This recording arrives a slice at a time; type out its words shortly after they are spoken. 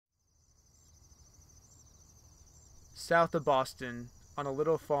South of Boston, on a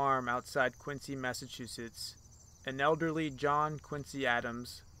little farm outside Quincy, Massachusetts, an elderly John Quincy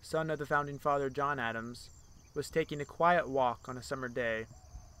Adams, son of the founding father John Adams, was taking a quiet walk on a summer day.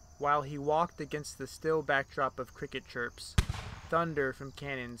 While he walked against the still backdrop of cricket chirps, thunder from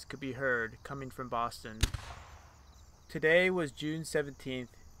cannons could be heard coming from Boston. Today was June 17th,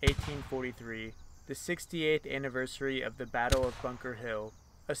 1843, the 68th anniversary of the Battle of Bunker Hill.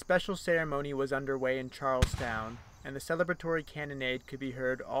 A special ceremony was underway in Charlestown, and the celebratory cannonade could be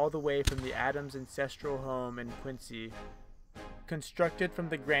heard all the way from the Adams' ancestral home in Quincy. Constructed from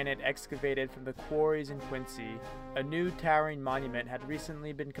the granite excavated from the quarries in Quincy, a new towering monument had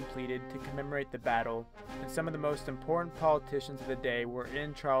recently been completed to commemorate the battle, and some of the most important politicians of the day were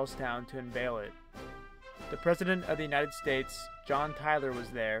in Charlestown to unveil it. The President of the United States, John Tyler, was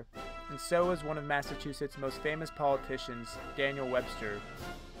there, and so was one of Massachusetts' most famous politicians, Daniel Webster.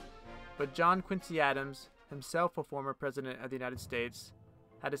 But John Quincy Adams, himself a former President of the United States,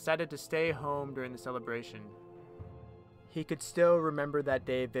 had decided to stay home during the celebration. He could still remember that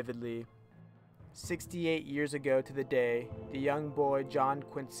day vividly. 68 years ago to the day, the young boy John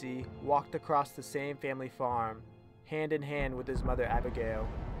Quincy walked across the same family farm, hand in hand with his mother Abigail.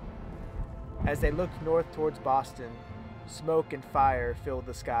 As they looked north towards Boston, smoke and fire filled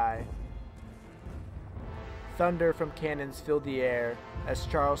the sky. Thunder from cannons filled the air as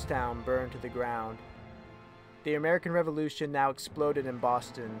Charlestown burned to the ground. The American Revolution now exploded in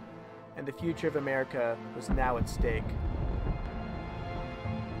Boston, and the future of America was now at stake.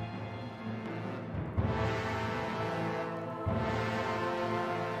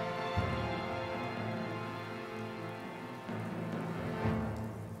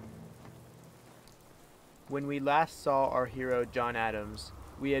 When we last saw our hero John Adams,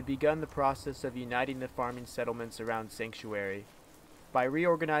 we had begun the process of uniting the farming settlements around Sanctuary. By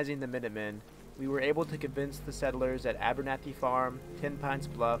reorganizing the Minutemen, we were able to convince the settlers at Abernathy Farm, Ten Pines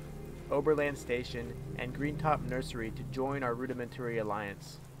Bluff, Oberland Station, and Greentop Nursery to join our rudimentary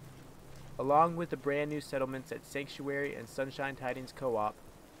alliance. Along with the brand new settlements at Sanctuary and Sunshine Tidings Co-op,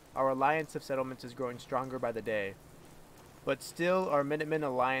 our alliance of settlements is growing stronger by the day. But still, our Minutemen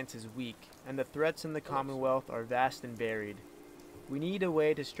alliance is weak, and the threats in the Commonwealth are vast and varied. We need a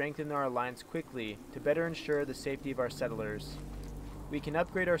way to strengthen our alliance quickly to better ensure the safety of our settlers. We can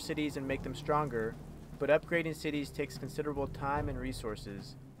upgrade our cities and make them stronger, but upgrading cities takes considerable time and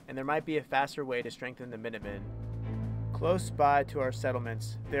resources, and there might be a faster way to strengthen the Minutemen. Close by to our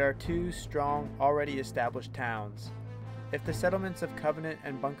settlements, there are two strong, already established towns. If the settlements of Covenant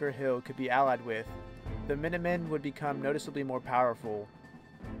and Bunker Hill could be allied with, the Minutemen would become noticeably more powerful.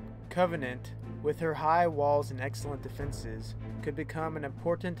 Covenant, with her high walls and excellent defenses, could become an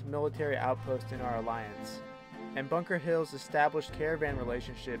important military outpost in our alliance, and Bunker Hill's established caravan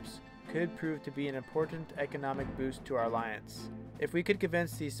relationships could prove to be an important economic boost to our alliance. If we could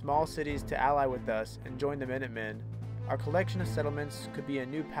convince these small cities to ally with us and join the Minutemen, our collection of settlements could be a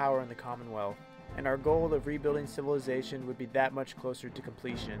new power in the Commonwealth, and our goal of rebuilding civilization would be that much closer to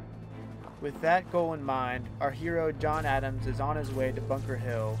completion. With that goal in mind, our hero John Adams is on his way to Bunker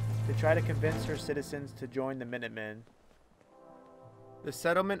Hill to try to convince her citizens to join the Minutemen. The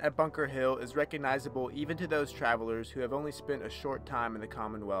settlement at Bunker Hill is recognizable even to those travelers who have only spent a short time in the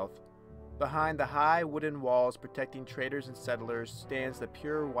Commonwealth. Behind the high wooden walls protecting traders and settlers stands the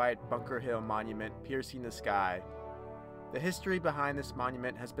pure white Bunker Hill monument piercing the sky. The history behind this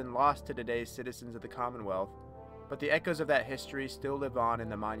monument has been lost to today's citizens of the Commonwealth, but the echoes of that history still live on in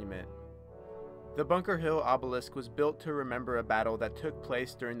the monument. The Bunker Hill obelisk was built to remember a battle that took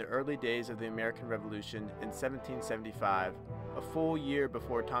place during the early days of the American Revolution in 1775, a full year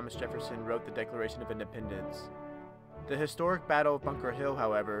before Thomas Jefferson wrote the Declaration of Independence. The historic Battle of Bunker Hill,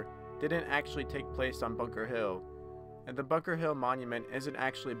 however, didn't actually take place on Bunker Hill, and the Bunker Hill Monument isn't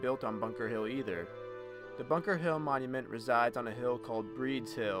actually built on Bunker Hill either. The Bunker Hill Monument resides on a hill called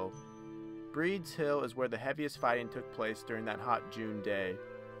Breed's Hill. Breed's Hill is where the heaviest fighting took place during that hot June day.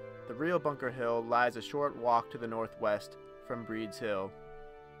 The real Bunker Hill lies a short walk to the northwest from Breed's Hill.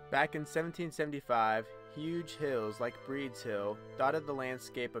 Back in 1775, huge hills like Breed's Hill dotted the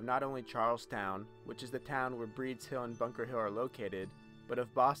landscape of not only Charlestown, which is the town where Breed's Hill and Bunker Hill are located, but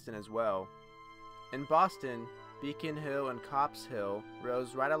of Boston as well. In Boston, Beacon Hill and Copp's Hill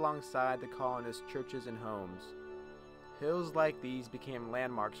rose right alongside the colonists' churches and homes. Hills like these became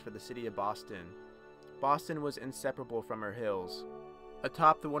landmarks for the city of Boston. Boston was inseparable from her hills.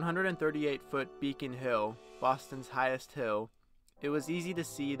 Atop the 138-foot Beacon Hill, Boston's highest hill, it was easy to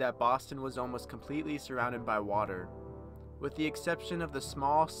see that Boston was almost completely surrounded by water. With the exception of the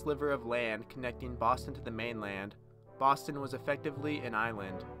small sliver of land connecting Boston to the mainland, Boston was effectively an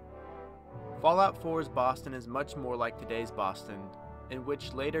island. Fallout 4's Boston is much more like today's Boston, in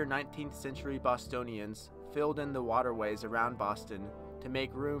which later 19th century Bostonians filled in the waterways around Boston to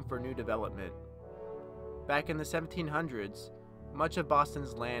make room for new development. Back in the 1700s, much of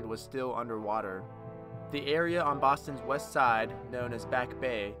Boston's land was still underwater. The area on Boston's west side, known as Back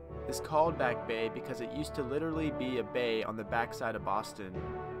Bay, is called Back Bay because it used to literally be a bay on the backside of Boston.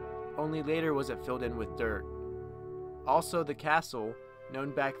 Only later was it filled in with dirt. Also, the castle,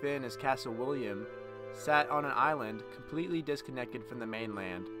 known back then as Castle William, sat on an island completely disconnected from the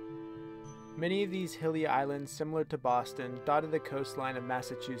mainland. Many of these hilly islands similar to Boston dotted the coastline of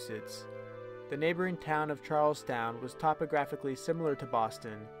Massachusetts. The neighboring town of Charlestown was topographically similar to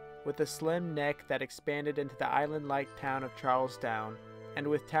Boston, with a slim neck that expanded into the island-like town of Charlestown, and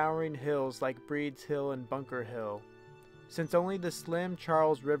with towering hills like Breed's Hill and Bunker Hill. Since only the slim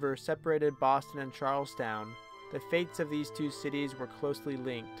Charles River separated Boston and Charlestown, the fates of these two cities were closely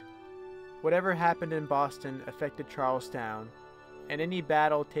linked. Whatever happened in Boston affected Charlestown, and any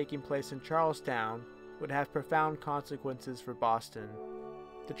battle taking place in Charlestown would have profound consequences for Boston.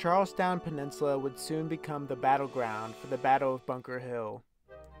 The Charlestown Peninsula would soon become the battleground for the Battle of Bunker Hill.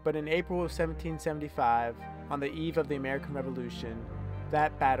 But in April of 1775, on the eve of the American Revolution,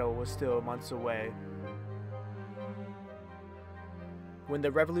 that battle was still months away. When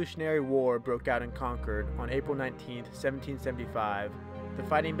the Revolutionary War broke out in Concord on April 19, 1775, the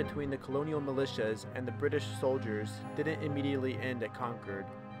fighting between the colonial militias and the British soldiers didn't immediately end at Concord.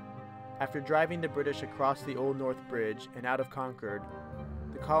 After driving the British across the Old North Bridge and out of Concord,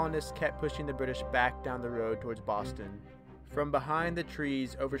 the colonists kept pushing the British back down the road towards Boston. From behind the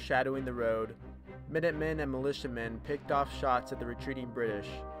trees overshadowing the road, Minutemen and militiamen picked off shots at the retreating British.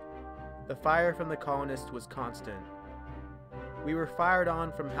 The fire from the colonists was constant. "We were fired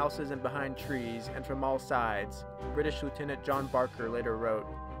on from houses and behind trees and from all sides," British Lieutenant John Barker later wrote,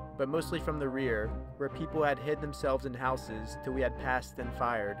 "but mostly from the rear, where people had hid themselves in houses till we had passed and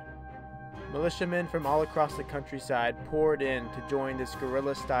fired." Militiamen from all across the countryside poured in to join this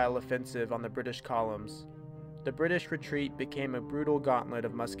guerrilla-style offensive on the British columns. The British retreat became a brutal gauntlet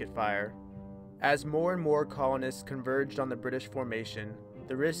of musket fire. As more and more colonists converged on the British formation,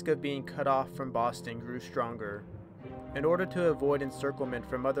 the risk of being cut off from Boston grew stronger. In order to avoid encirclement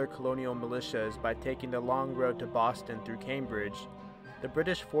from other colonial militias by taking the long road to Boston through Cambridge, the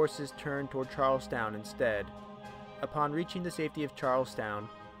British forces turned toward Charlestown instead. Upon reaching the safety of Charlestown,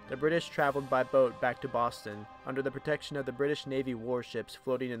 the British traveled by boat back to Boston under the protection of the British Navy warships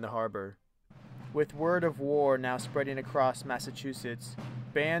floating in the harbor. With word of war now spreading across Massachusetts,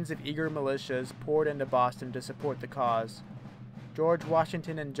 bands of eager militias poured into Boston to support the cause. George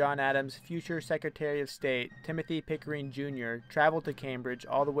Washington and John Adams' future Secretary of State, Timothy Pickering Jr., traveled to Cambridge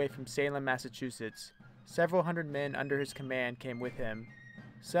all the way from Salem, Massachusetts. Several hundred men under his command came with him.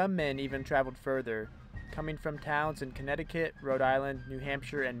 Some men even traveled further, coming from towns in Connecticut, Rhode Island, New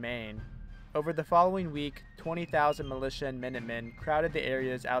Hampshire, and Maine. Over the following week, 20,000 militia and Minutemen crowded the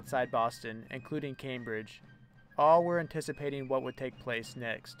areas outside Boston, including Cambridge. All were anticipating what would take place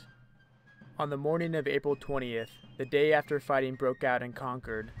next. On the morning of April 20th, the day after fighting broke out in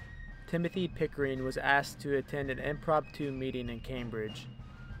Concord, Timothy Pickering was asked to attend an impromptu meeting in Cambridge.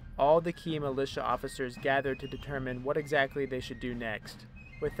 All the key militia officers gathered to determine what exactly they should do next.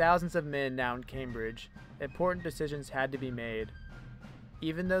 With thousands of men now in Cambridge, important decisions had to be made.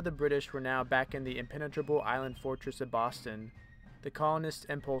 Even though the British were now back in the impenetrable island fortress of Boston, the colonists'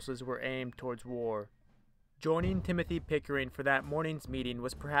 impulses were aimed towards war. Joining Timothy Pickering for that morning's meeting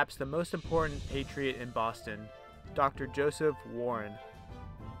was perhaps the most important patriot in Boston, Dr. Joseph Warren.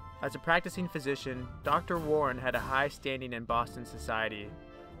 As a practicing physician, Dr. Warren had a high standing in Boston society.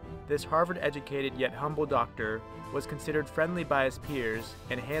 This Harvard-educated yet humble doctor was considered friendly by his peers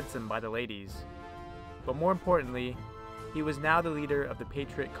and handsome by the ladies. But more importantly, he was now the leader of the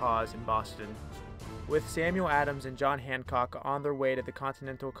patriot cause in Boston. With Samuel Adams and John Hancock on their way to the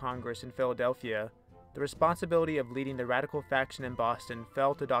Continental Congress in Philadelphia, the responsibility of leading the radical faction in Boston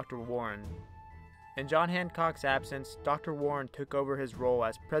fell to Dr. Warren. In John Hancock's absence, Dr. Warren took over his role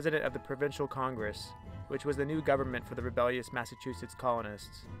as president of the Provincial Congress, which was the new government for the rebellious Massachusetts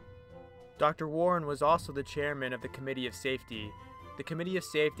colonists. Dr. Warren was also the chairman of the Committee of Safety. The Committee of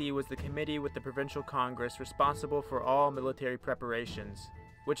Safety was the committee with the Provincial Congress responsible for all military preparations,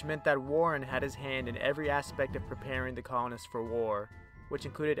 which meant that Warren had his hand in every aspect of preparing the colonists for war, which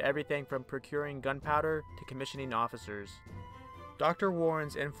included everything from procuring gunpowder to commissioning officers. Dr.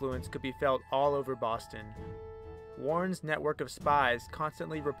 Warren's influence could be felt all over Boston. Warren's network of spies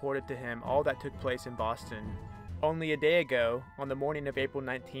constantly reported to him all that took place in Boston. Only a day ago, on the morning of April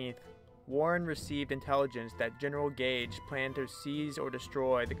 19th, Warren received intelligence that General Gage planned to seize or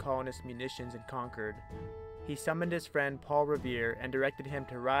destroy the colonists' munitions in Concord. He summoned his friend Paul Revere and directed him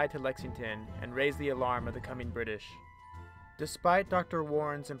to ride to Lexington and raise the alarm of the coming British. Despite Dr.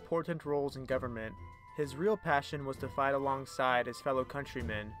 Warren's important roles in government, his real passion was to fight alongside his fellow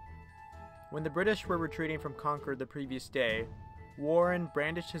countrymen. When the British were retreating from Concord the previous day, Warren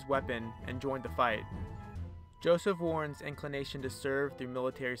brandished his weapon and joined the fight. Joseph Warren's inclination to serve through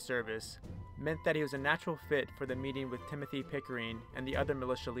military service meant that he was a natural fit for the meeting with Timothy Pickering and the other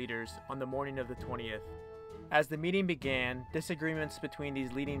militia leaders on the morning of the 20th. As the meeting began, disagreements between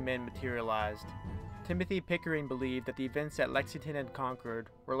these leading men materialized. Timothy Pickering believed that the events at Lexington and Concord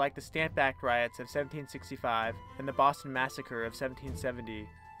were like the Stamp Act riots of 1765 and the Boston Massacre of 1770,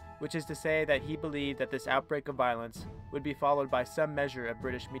 which is to say that he believed that this outbreak of violence would be followed by some measure of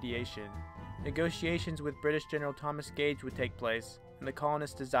British mediation. Negotiations with British General Thomas Gage would take place, and the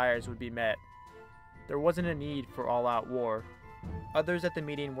colonists' desires would be met. There wasn't a need for all-out war. Others at the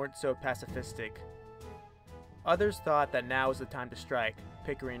meeting weren't so pacifistic. Others thought that now was the time to strike,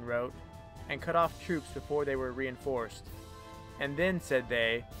 Pickering wrote, and cut off troops before they were reinforced. And then, said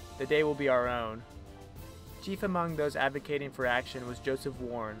they, the day will be our own. Chief among those advocating for action was Joseph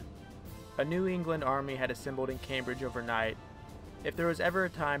Warren. A New England army had assembled in Cambridge overnight. If there was ever a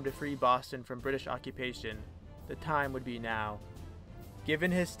time to free Boston from British occupation, the time would be now.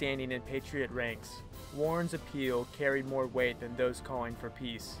 Given his standing in Patriot ranks, Warren's appeal carried more weight than those calling for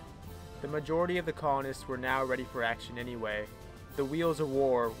peace. The majority of the colonists were now ready for action anyway. The wheels of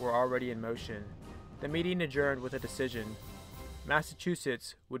war were already in motion. The meeting adjourned with a decision.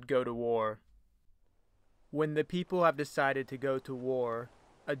 Massachusetts would go to war. When the people have decided to go to war,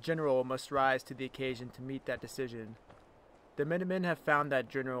 a general must rise to the occasion to meet that decision. The Minutemen have found that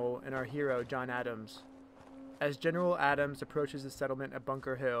general in our hero John Adams. As General Adams approaches the settlement at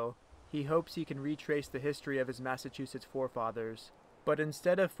Bunker Hill, he hopes he can retrace the history of his Massachusetts forefathers. But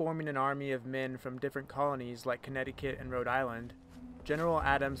instead of forming an army of men from different colonies like Connecticut and Rhode Island, General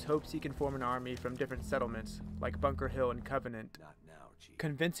Adams hopes he can form an army from different settlements like Bunker Hill and Covenant.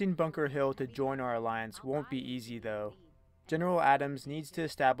 Convincing Bunker Hill to join our alliance won't be easy though. General Adams needs to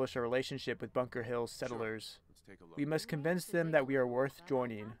establish a relationship with Bunker Hill's settlers. We must convince them that we are worth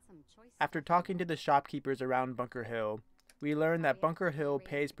joining. After talking to the shopkeepers around Bunker Hill, we learn that Bunker Hill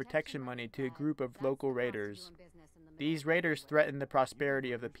pays protection money to a group of local raiders. These raiders threaten the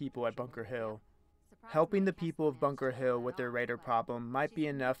prosperity of the people at Bunker Hill. Helping the people of Bunker Hill with their raider problem might be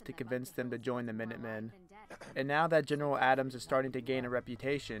enough to convince them to join the Minutemen. And now that General Adams is starting to gain a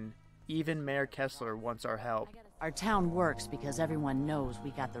reputation, even Mayor Kessler wants our help. Our town works because everyone knows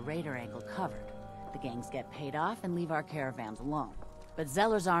we got the raider angle covered. The gangs get paid off and leave our caravans alone. But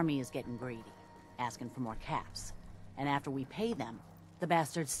Zeller's army is getting greedy, asking for more caps. And after we pay them, the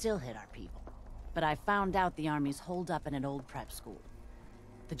bastards still hit our people. But I found out the army's holed up in an old prep school.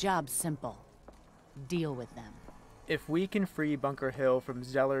 The job's simple. Deal with them. If we can free Bunker Hill from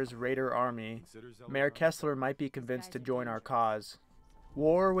Zeller's raider army, Mayor Kessler might be convinced to join our cause.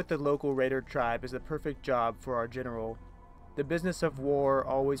 War with the local raider tribe is the perfect job for our general. The business of war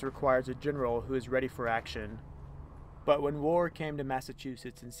always requires a general who is ready for action. But when war came to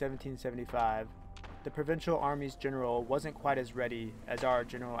Massachusetts in 1775, the provincial army's general wasn't quite as ready as our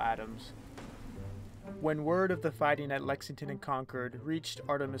General Adams. When word of the fighting at Lexington and Concord reached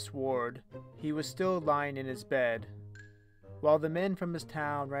Artemus Ward, he was still lying in his bed. While the men from his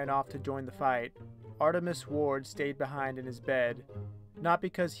town ran off to join the fight, Artemus Ward stayed behind in his bed, not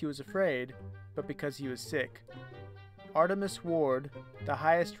because he was afraid, but because he was sick. Artemus Ward, the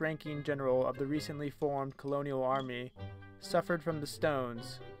highest-ranking general of the recently formed colonial army, suffered from the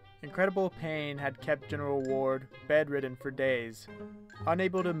stones. Incredible pain had kept General Ward bedridden for days.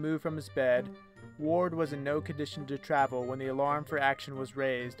 Unable to move from his bed, Ward was in no condition to travel when the alarm for action was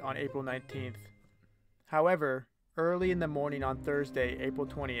raised on April 19th. However, early in the morning on Thursday, April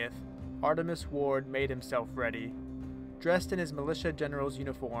 20th, Artemus Ward made himself ready. Dressed in his militia general's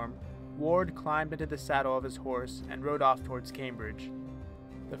uniform, Ward climbed into the saddle of his horse and rode off towards Cambridge.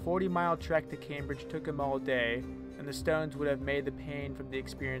 The 40-mile trek to Cambridge took him all day, and the stones would have made the pain from the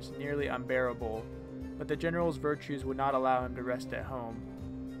experience nearly unbearable, but the general's virtues would not allow him to rest at home.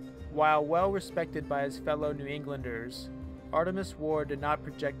 While well respected by his fellow New Englanders, Artemus Ward did not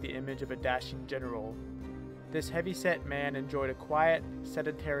project the image of a dashing general. This heavy-set man enjoyed a quiet,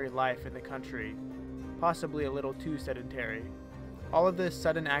 sedentary life in the country, possibly a little too sedentary. All of this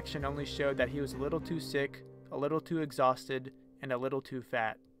sudden action only showed that he was a little too sick, a little too exhausted, and a little too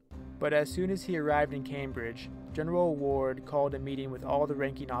fat. But as soon as he arrived in Cambridge, General Ward called a meeting with all the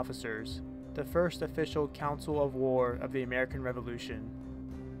ranking officers, the first official council of war of the American Revolution.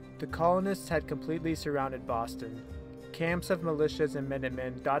 The colonists had completely surrounded Boston. Camps of militias and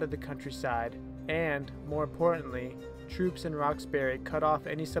Minutemen dotted the countryside, and, more importantly, troops in Roxbury cut off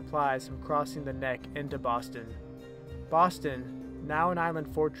any supplies from crossing the neck into Boston. Boston, now an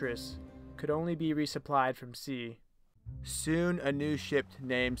island fortress, could only be resupplied from sea. Soon a new ship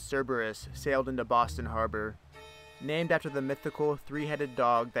named Cerberus sailed into Boston Harbor. Named after the mythical three-headed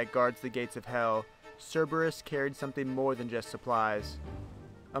dog that guards the gates of hell, Cerberus carried something more than just supplies.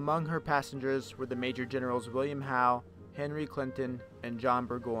 Among her passengers were the Major Generals William Howe, Henry Clinton, and John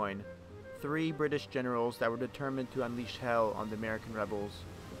Burgoyne, three British generals that were determined to unleash hell on the American rebels.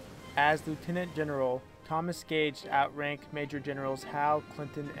 As Lieutenant General, Thomas Gage outranked Major Generals Howe,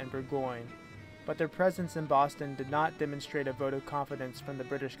 Clinton, and Burgoyne, but their presence in Boston did not demonstrate a vote of confidence from the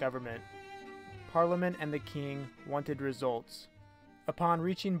British government. Parliament and the King wanted results. Upon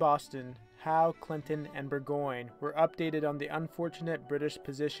reaching Boston, Howe, Clinton, and Burgoyne were updated on the unfortunate British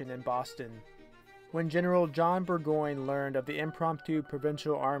position in Boston. When General John Burgoyne learned of the impromptu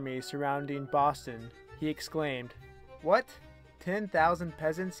provincial army surrounding Boston, he exclaimed, "What? 10,000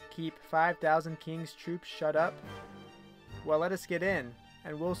 peasants keep 5,000 King's troops shut up? Well, let us get in,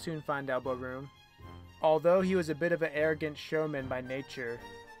 and we'll soon find elbow room." Although he was a bit of an arrogant showman by nature,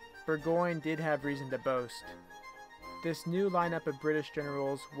 Burgoyne did have reason to boast. This new lineup of British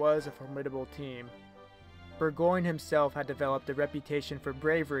generals was a formidable team. Burgoyne himself had developed a reputation for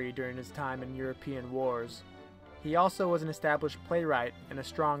bravery during his time in European wars. He also was an established playwright and a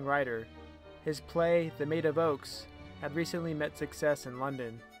strong writer. His play, The Maid of Oaks, had recently met success in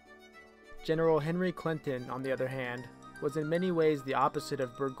London. General Henry Clinton, on the other hand, was in many ways the opposite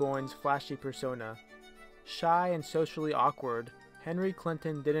of Burgoyne's flashy persona. Shy and socially awkward, Henry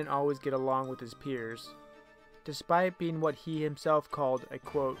Clinton didn't always get along with his peers. Despite being what he himself called a,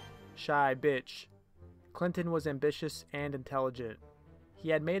 quote, shy bitch, Clinton was ambitious and intelligent. He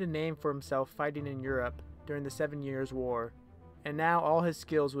had made a name for himself fighting in Europe during the 7 Years' War, and now all his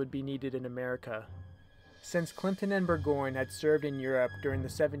skills would be needed in America. Since Clinton and Burgoyne had served in Europe during the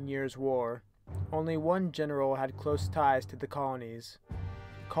 7 Years' War, only one general had close ties to the colonies.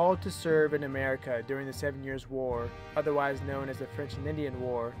 Called to serve in America during the 7 Years' War, otherwise known as the French and Indian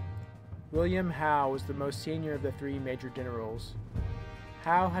War, William Howe was the most senior of the three major generals.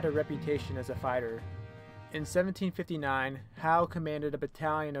 Howe had a reputation as a fighter. In 1759, Howe commanded a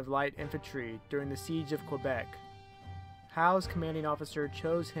battalion of light infantry during the siege of Quebec. Howe's commanding officer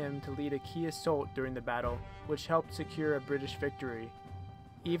chose him to lead a key assault during the battle, which helped secure a British victory.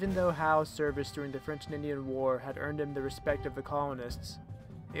 Even though Howe's service during the French and Indian War had earned him the respect of the colonists,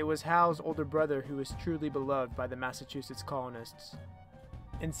 it was Howe's older brother who was truly beloved by the Massachusetts colonists.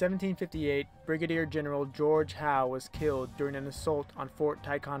 In 1758, Brigadier General George Howe was killed during an assault on Fort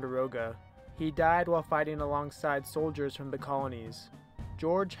Ticonderoga. He died while fighting alongside soldiers from the colonies.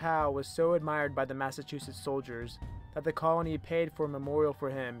 George Howe was so admired by the Massachusetts soldiers that the colony paid for a memorial for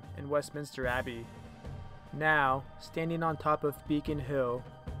him in Westminster Abbey. Now, standing on top of Beacon Hill,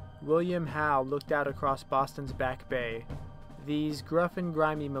 William Howe looked out across Boston's Back Bay. These gruff and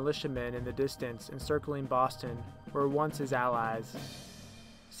grimy militiamen in the distance encircling Boston were once his allies.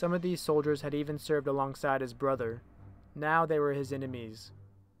 Some of these soldiers had even served alongside his brother. Now they were his enemies.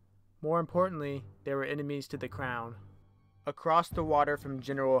 More importantly, they were enemies to the crown. Across the water from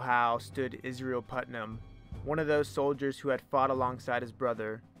General Howe stood Israel Putnam, one of those soldiers who had fought alongside his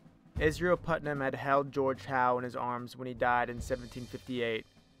brother. Israel Putnam had held George Howe in his arms when he died in 1758.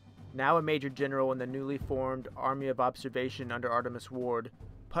 Now a major general in the newly formed Army of Observation under Artemus Ward,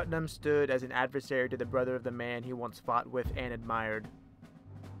 Putnam stood as an adversary to the brother of the man he once fought with and admired.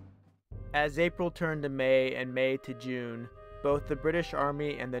 As April turned to May and May to June, both the British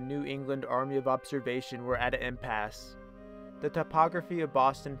Army and the New England Army of Observation were at an impasse. The topography of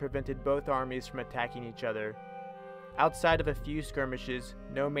Boston prevented both armies from attacking each other. Outside of a few skirmishes,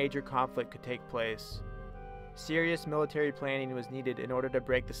 no major conflict could take place. Serious military planning was needed in order to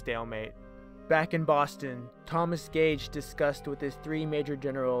break the stalemate. Back in Boston, Thomas Gage discussed with his three major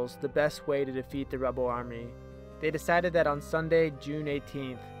generals the best way to defeat the rebel army. They decided that on Sunday, June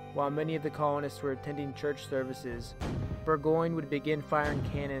 18th, while many of the colonists were attending church services, Burgoyne would begin firing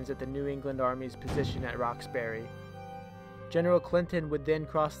cannons at the New England Army's position at Roxbury. General Clinton would then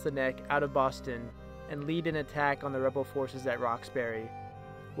cross the neck out of Boston and lead an attack on the rebel forces at Roxbury.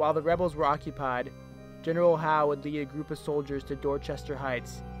 While the rebels were occupied, General Howe would lead a group of soldiers to Dorchester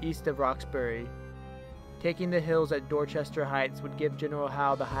Heights, east of Roxbury. Taking the hills at Dorchester Heights would give General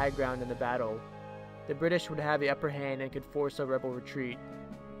Howe the high ground in the battle. The British would have the upper hand and could force a rebel retreat.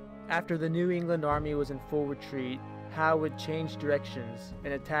 After the New England Army was in full retreat, Howe would change directions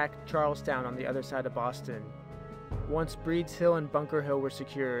and attack Charlestown on the other side of Boston. Once Breed's Hill and Bunker Hill were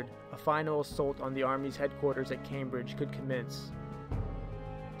secured, a final assault on the Army's headquarters at Cambridge could commence.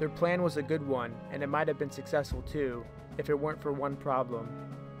 Their plan was a good one, and it might have been successful too, if it weren't for one problem.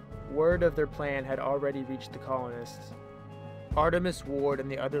 Word of their plan had already reached the colonists. Artemus Ward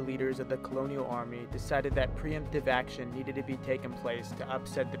and the other leaders of the colonial army decided that preemptive action needed to be taken place to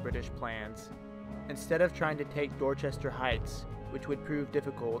upset the British plans. Instead of trying to take Dorchester Heights, which would prove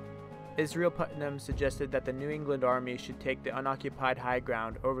difficult, Israel Putnam suggested that the New England army should take the unoccupied high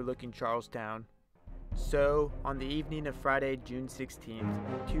ground overlooking Charlestown. So, on the evening of Friday, June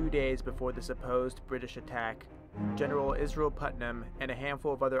 16th, 2 days before the supposed British attack, General Israel Putnam and a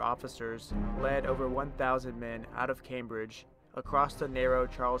handful of other officers led over 1,000 men out of Cambridge, across the narrow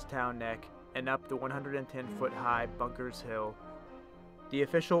Charlestown Neck, and up the 110-foot-high Bunker's Hill. The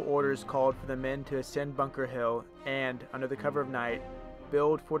official orders called for the men to ascend Bunker Hill and, under the cover of night,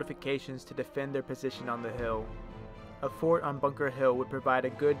 build fortifications to defend their position on the hill. A fort on Bunker Hill would provide a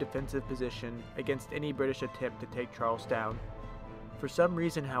good defensive position against any British attempt to take Charlestown. For some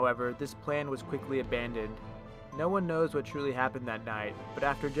reason, however, this plan was quickly abandoned. No one knows what truly happened that night, but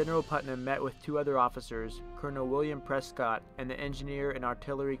after General Putnam met with 2 other officers, Colonel William Prescott and the engineer and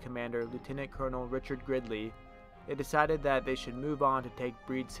artillery commander Lieutenant Colonel Richard Gridley, they decided that they should move on to take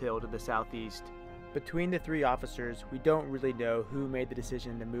Breed's Hill to the southeast. Between the 3 officers, we don't really know who made the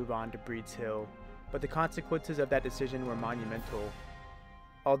decision to move on to Breed's Hill, but the consequences of that decision were monumental.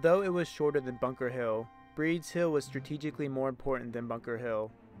 Although it was shorter than Bunker Hill, Breed's Hill was strategically more important than Bunker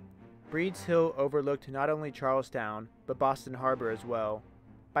Hill. Breed's Hill overlooked not only Charlestown, but Boston Harbor as well.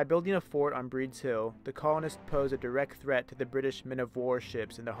 By building a fort on Breed's Hill, the colonists posed a direct threat to the British men-of-war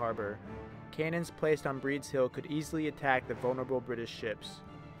ships in the harbor. Cannons placed on Breed's Hill could easily attack the vulnerable British ships.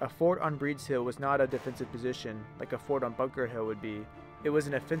 A fort on Breed's Hill was not a defensive position, like a fort on Bunker Hill would be. It was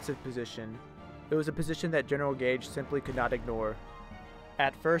an offensive position. It was a position that General Gage simply could not ignore.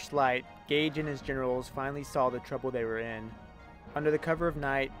 At first light, Gage and his generals finally saw the trouble they were in. Under the cover of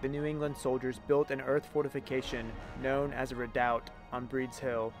night, the New England soldiers built an earth fortification known as a redoubt on Breed's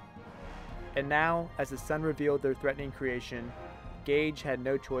Hill. And now, as the sun revealed their threatening creation, Gage had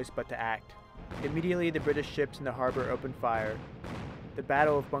no choice but to act. Immediately, the British ships in the harbor opened fire. The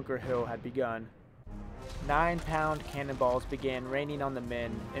Battle of Bunker Hill had begun. 9-pound cannonballs began raining on the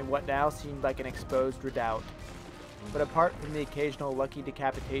men in what now seemed like an exposed redoubt. But apart from the occasional lucky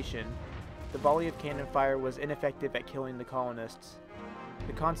decapitation, the volley of cannon fire was ineffective at killing the colonists.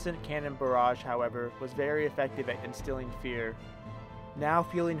 The constant cannon barrage, however, was very effective at instilling fear. Now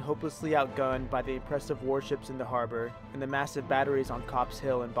feeling hopelessly outgunned by the impressive warships in the harbor and the massive batteries on Copp's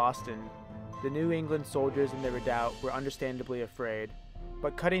Hill in Boston, the New England soldiers in the redoubt were understandably afraid.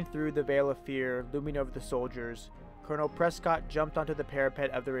 But cutting through the veil of fear looming over the soldiers, Colonel Prescott jumped onto the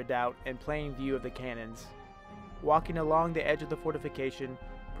parapet of the redoubt in plain view of the cannons. Walking along the edge of the fortification,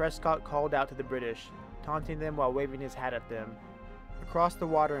 Prescott called out to the British, taunting them while waving his hat at them. Across the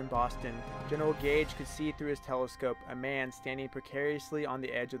water in Boston, General Gage could see through his telescope a man standing precariously on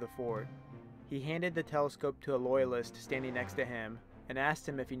the edge of the fort. He handed the telescope to a loyalist standing next to him and asked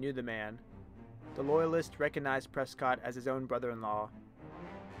him if he knew the man. The loyalist recognized Prescott as his own brother-in-law.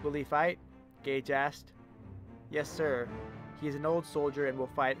 "Will he fight?" Gage asked. "Yes, sir. He is an old soldier and will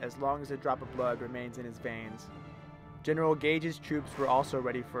fight as long as a drop of blood remains in his veins." General Gage's troops were also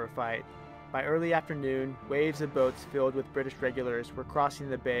ready for a fight. By early afternoon, waves of boats filled with British regulars were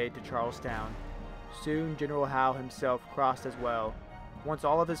crossing the bay to Charlestown. Soon General Howe himself crossed as well. Once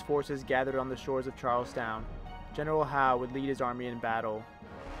all of his forces gathered on the shores of Charlestown, General Howe would lead his army in battle.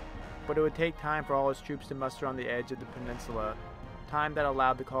 But it would take time for all his troops to muster on the edge of the peninsula, time that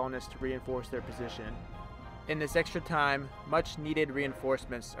allowed the colonists to reinforce their position. In this extra time, much-needed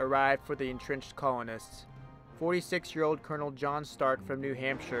reinforcements arrived for the entrenched colonists. 46-year-old Colonel John Stark from New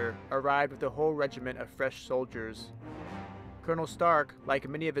Hampshire arrived with a whole regiment of fresh soldiers. Colonel Stark, like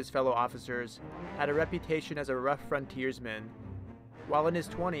many of his fellow officers, had a reputation as a rough frontiersman. While in his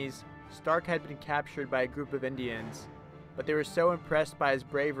 20s, Stark had been captured by a group of Indians, but they were so impressed by his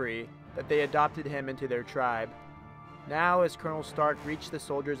bravery that they adopted him into their tribe. Now, as Colonel Stark reached the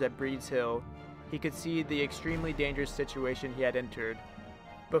soldiers at Breed's Hill, he could see the extremely dangerous situation he had entered.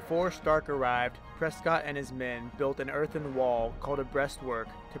 Before Stark arrived, Prescott and his men built an earthen wall called a breastwork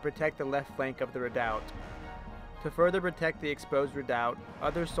to protect the left flank of the redoubt. To further protect the exposed redoubt,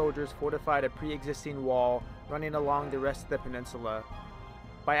 other soldiers fortified a pre-existing wall running along the rest of the peninsula.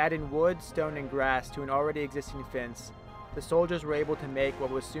 By adding wood, stone, and grass to an already existing fence, the soldiers were able to make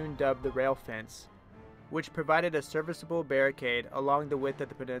what was soon dubbed the rail fence, which provided a serviceable barricade along the width of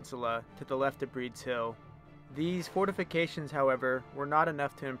the peninsula to the left of Breed's Hill. These fortifications, however, were not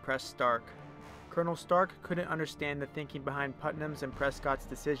enough to impress Stark. Colonel Stark couldn't understand the thinking behind Putnam's and Prescott's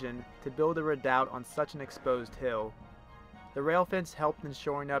decision to build a redoubt on such an exposed hill. The rail fence helped in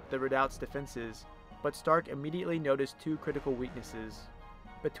shoring up the redoubt's defenses, but Stark immediately noticed two critical weaknesses.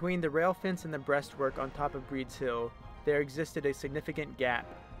 Between the rail fence and the breastwork on top of Breed's Hill, there existed a significant gap.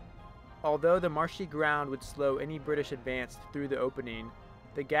 Although the marshy ground would slow any British advance through the opening,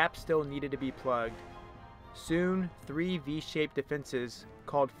 the gap still needed to be plugged. Soon, 3 V-shaped defenses,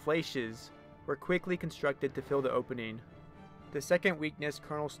 called flèches, were quickly constructed to fill the opening. The second weakness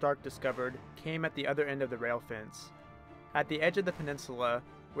Colonel Stark discovered came at the other end of the rail fence. At the edge of the peninsula,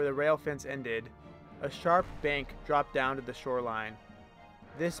 where the rail fence ended, a sharp bank dropped down to the shoreline.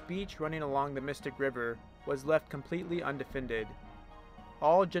 This beach running along the Mystic River was left completely undefended.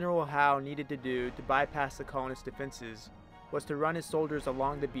 All General Howe needed to do to bypass the colonists' defenses was to run his soldiers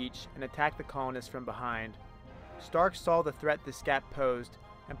along the beach and attack the colonists from behind. Stark saw the threat this gap posed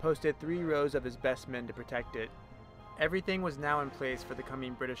and posted 3 rows of his best men to protect it. Everything was now in place for the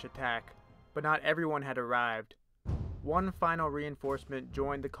coming British attack, but not everyone had arrived. One final reinforcement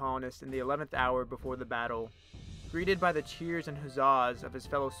joined the colonists in the 11th hour before the battle. Greeted by the cheers and huzzas of his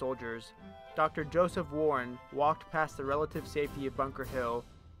fellow soldiers, Dr. Joseph Warren walked past the relative safety of Bunker Hill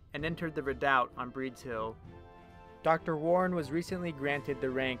and entered the redoubt on Breed's Hill. Dr. Warren was recently granted the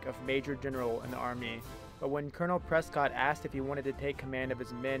rank of Major General in the Army, but when Colonel Prescott asked if he wanted to take command of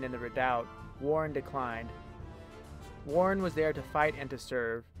his men in the redoubt, Warren declined. Warren was there to fight and to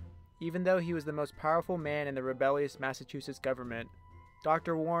serve. Even though he was the most powerful man in the rebellious Massachusetts government,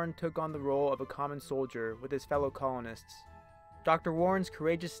 Dr. Warren took on the role of a common soldier with his fellow colonists. Dr. Warren's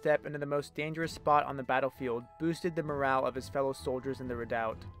courageous step into the most dangerous spot on the battlefield boosted the morale of his fellow soldiers in the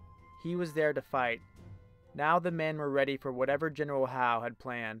redoubt. He was there to fight. Now the men were ready for whatever General Howe had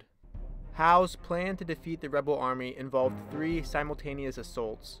planned. Howe's plan to defeat the rebel army involved 3 simultaneous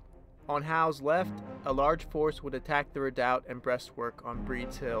assaults. On Howe's left, a large force would attack the redoubt and breastwork on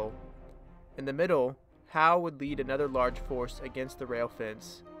Breed's Hill. In the middle, Howe would lead another large force against the rail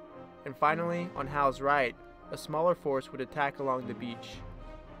fence. And finally, on Howe's right, a smaller force would attack along the beach.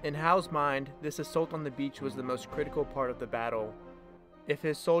 In Howe's mind, this assault on the beach was the most critical part of the battle. If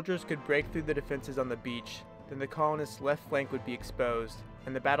his soldiers could break through the defenses on the beach, then the colonists' left flank would be exposed,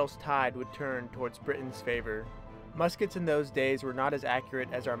 and the battle's tide would turn towards Britain's favor. Muskets in those days were not as accurate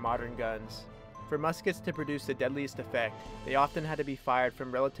as our modern guns. For muskets to produce the deadliest effect, they often had to be fired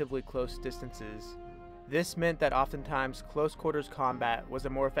from relatively close distances. This meant that oftentimes close-quarters combat was a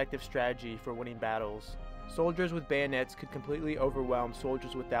more effective strategy for winning battles. Soldiers with bayonets could completely overwhelm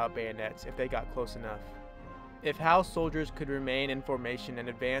soldiers without bayonets if they got close enough. If Howe's soldiers could remain in formation and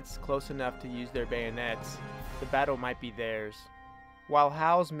advance close enough to use their bayonets, the battle might be theirs. While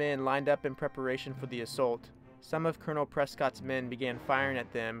Howe's men lined up in preparation for the assault, some of Colonel Prescott's men began firing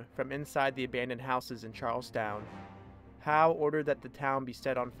at them from inside the abandoned houses in Charlestown. Howe ordered that the town be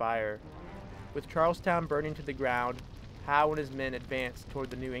set on fire. With Charlestown burning to the ground, Howe and his men advanced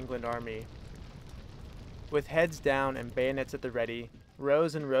toward the New England army. With heads down and bayonets at the ready,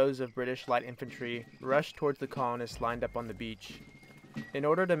 rows and rows of British light infantry rushed towards the colonists lined up on the beach. In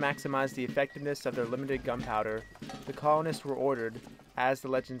order to maximize the effectiveness of their limited gunpowder, the colonists were ordered, as the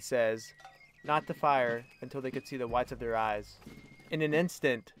legend says, not to fire until they could see the whites of their eyes. In an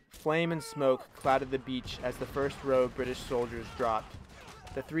instant, flame and smoke clouded the beach as the first row of British soldiers dropped.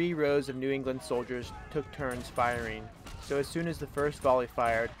 The 3 rows of New England soldiers took turns firing, so as soon as the first volley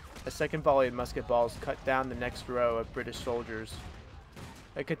fired, a second volley of musket balls cut down the next row of British soldiers.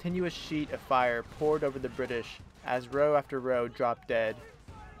 A continuous sheet of fire poured over the British as row after row dropped dead.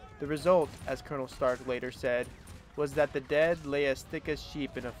 The result, as Colonel Stark later said, was that the dead lay as thick as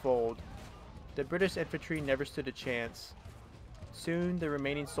sheep in a fold. The British infantry never stood a chance. Soon the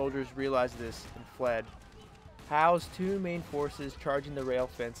remaining soldiers realized this and fled. Howe's 2 main forces charging the rail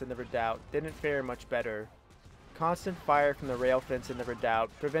fence and the redoubt didn't fare much better. Constant fire from the rail fence and the redoubt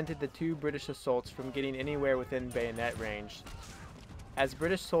prevented the 2 British assaults from getting anywhere within bayonet range. As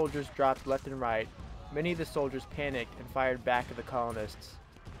British soldiers dropped left and right, many of the soldiers panicked and fired back at the colonists.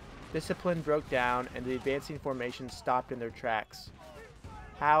 Discipline broke down and the advancing formations stopped in their tracks.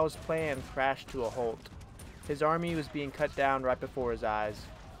 Howe's plan crashed to a halt. His army was being cut down right before his eyes.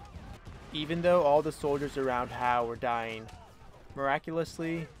 Even though all the soldiers around Howe were dying,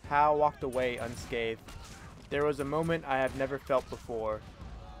 miraculously, Howe walked away unscathed. There was a moment I have never felt before.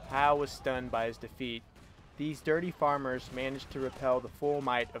 Howe was stunned by his defeat. These dirty farmers managed to repel the full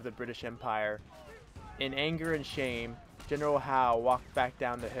might of the British Empire. In anger and shame, General Howe walked back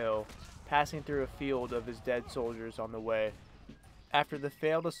down the hill, passing through a field of his dead soldiers on the way. After the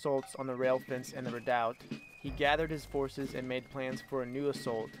failed assaults on the rail fence and the redoubt, he gathered his forces and made plans for a new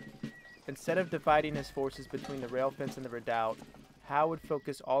assault. Instead of dividing his forces between the rail fence and the redoubt, Howe would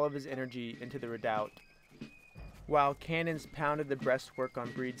focus all of his energy into the redoubt. While cannons pounded the breastwork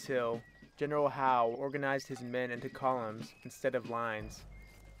on Breed's Hill, General Howe organized his men into columns instead of lines.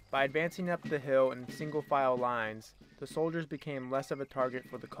 By advancing up the hill in single-file lines, the soldiers became less of a target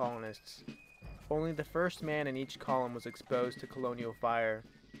for the colonists. Only the first man in each column was exposed to colonial fire,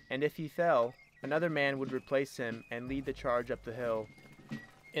 and if he fell, another man would replace him and lead the charge up the hill.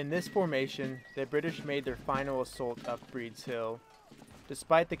 In this formation, the British made their final assault up Breed's Hill.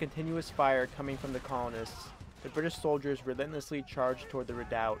 Despite the continuous fire coming from the colonists, the British soldiers relentlessly charged toward the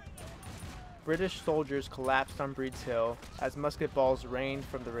redoubt. British soldiers collapsed on Breed's Hill as musket balls rained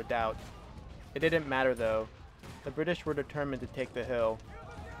from the redoubt. It didn't matter though. The British were determined to take the hill.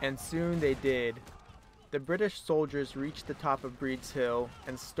 And soon they did. The British soldiers reached the top of Breed's Hill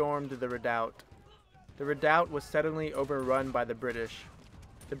and stormed the redoubt. The redoubt was suddenly overrun by the British.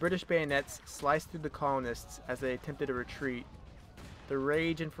 The British bayonets sliced through the colonists as they attempted a retreat. The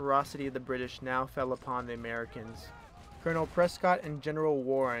rage and ferocity of the British now fell upon the Americans. Colonel Prescott and General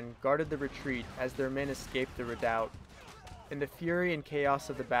Warren guarded the retreat as their men escaped the redoubt. In the fury and chaos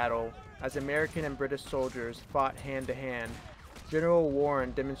of the battle, as American and British soldiers fought hand to hand, General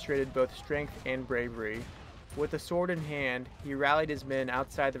Warren demonstrated both strength and bravery. With a sword in hand, he rallied his men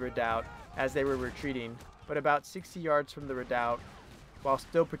outside the redoubt as they were retreating, but about 60 yards from the redoubt, while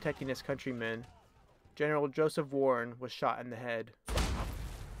still protecting his countrymen, General Joseph Warren was shot in the head.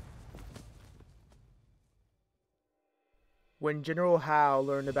 When General Howe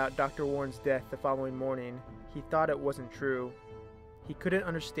learned about Dr. Warren's death the following morning, he thought it wasn't true. He couldn't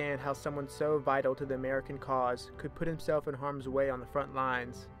understand how someone so vital to the American cause could put himself in harm's way on the front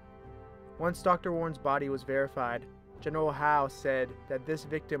lines. Once Dr. Warren's body was verified, General Howe said that this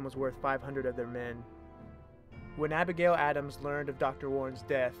victim was worth 500 of their men. When Abigail Adams learned of Dr. Warren's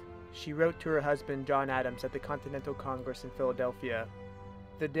death, she wrote to her husband John Adams at the Continental Congress in Philadelphia.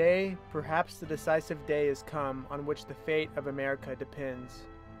 The day, perhaps the decisive day, is come on which the fate of America depends.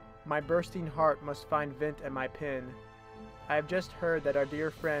 My bursting heart must find vent at my pen. I have just heard that our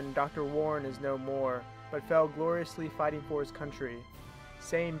dear friend Dr. Warren is no more, but fell gloriously fighting for his country,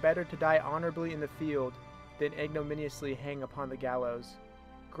 saying better to die honorably in the field than ignominiously hang upon the gallows.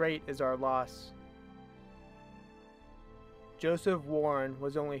 Great is our loss. Joseph Warren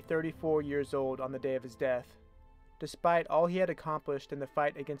was only 34 years old on the day of his death. Despite all he had accomplished in the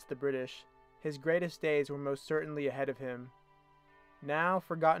fight against the British, his greatest days were most certainly ahead of him. Now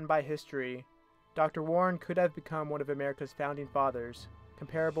forgotten by history, Dr. Warren could have become one of America's founding fathers,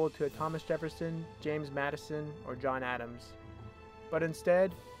 comparable to Thomas Jefferson, James Madison, or John Adams. But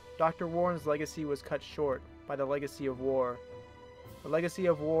instead, Dr. Warren's legacy was cut short by the legacy of war. The legacy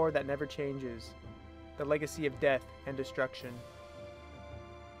of war that never changes. The legacy of death and destruction.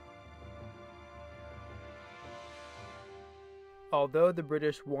 Although the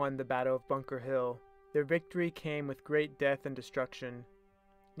British won the Battle of Bunker Hill, their victory came with great death and destruction.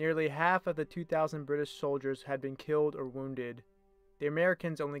 Nearly half of the 2,000 British soldiers had been killed or wounded. The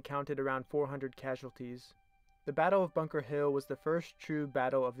Americans only counted around 400 casualties. The Battle of Bunker Hill was the first true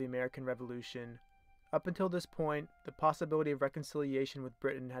battle of the American Revolution. Up until this point, the possibility of reconciliation with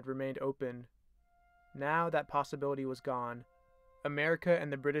Britain had remained open. Now that possibility was gone. America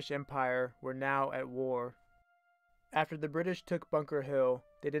and the British Empire were now at war. After the British took Bunker Hill,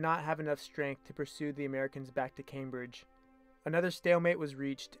 they did not have enough strength to pursue the Americans back to Cambridge. Another stalemate was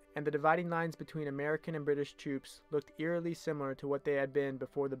reached, and the dividing lines between American and British troops looked eerily similar to what they had been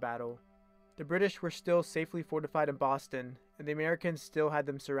before the battle. The British were still safely fortified in Boston, and the Americans still had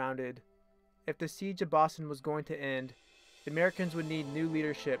them surrounded. If the siege of Boston was going to end, the Americans would need new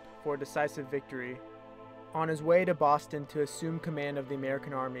leadership for a decisive victory. On his way to Boston to assume command of the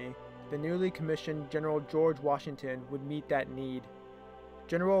American army, the newly commissioned General George Washington would meet that need.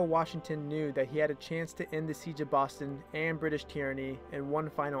 General Washington knew that he had a chance to end the siege of Boston and British tyranny in one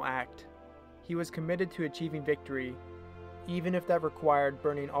final act. He was committed to achieving victory, even if that required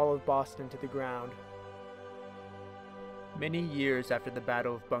burning all of Boston to the ground. Many years after the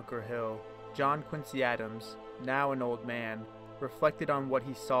Battle of Bunker Hill, John Quincy Adams, now an old man, reflected on what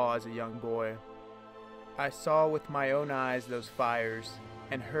he saw as a young boy. I saw with my own eyes those fires,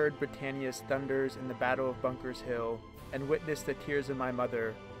 and heard Britannia's thunders in the Battle of Bunker's Hill, and witnessed the tears of my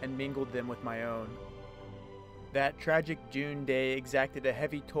mother, and mingled them with my own. That tragic June day exacted a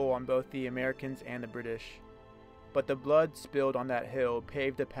heavy toll on both the Americans and the British. But the blood spilled on that hill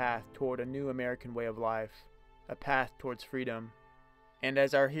paved a path toward a new American way of life, a path towards freedom. And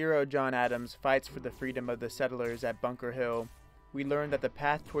as our hero John Adams fights for the freedom of the settlers at Bunker Hill, we learn that the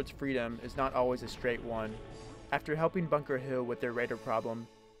path towards freedom is not always a straight one. After helping Bunker Hill with their raider problem,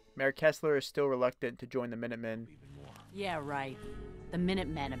 Mayor Kessler is still reluctant to join the Minutemen. Yeah, right. The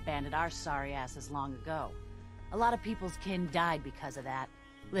Minutemen abandoned our sorry asses long ago. A lot of people's kin died because of that.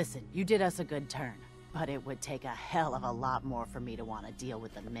 Listen, you did us a good turn, but it would take a hell of a lot more for me to want to deal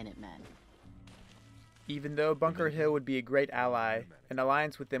with the Minutemen. Even though Bunker Hill would be a great ally, an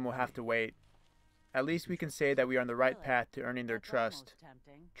alliance with them will have to wait. At least we can say that we are on the right path to earning their trust.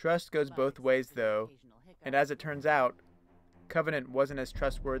 Trust goes both ways, though, and as it turns out, Covenant wasn't as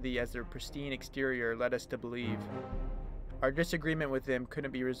trustworthy as their pristine exterior led us to believe. Our disagreement with them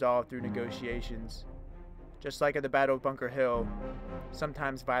couldn't be resolved through negotiations. Just like at the Battle of Bunker Hill,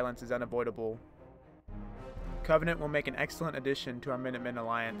 sometimes violence is unavoidable. Covenant will make an excellent addition to our Minutemen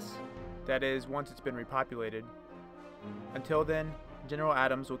alliance. That is, once it's been repopulated. Until then, General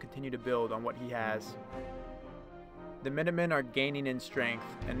Adams will continue to build on what he has. The Minutemen are gaining in strength,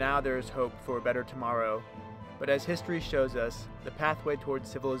 and now there is hope for a better tomorrow. But as history shows us, the pathway towards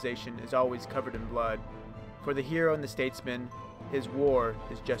civilization is always covered in blood. For the hero and the statesman, his war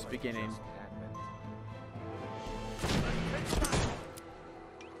is just beginning.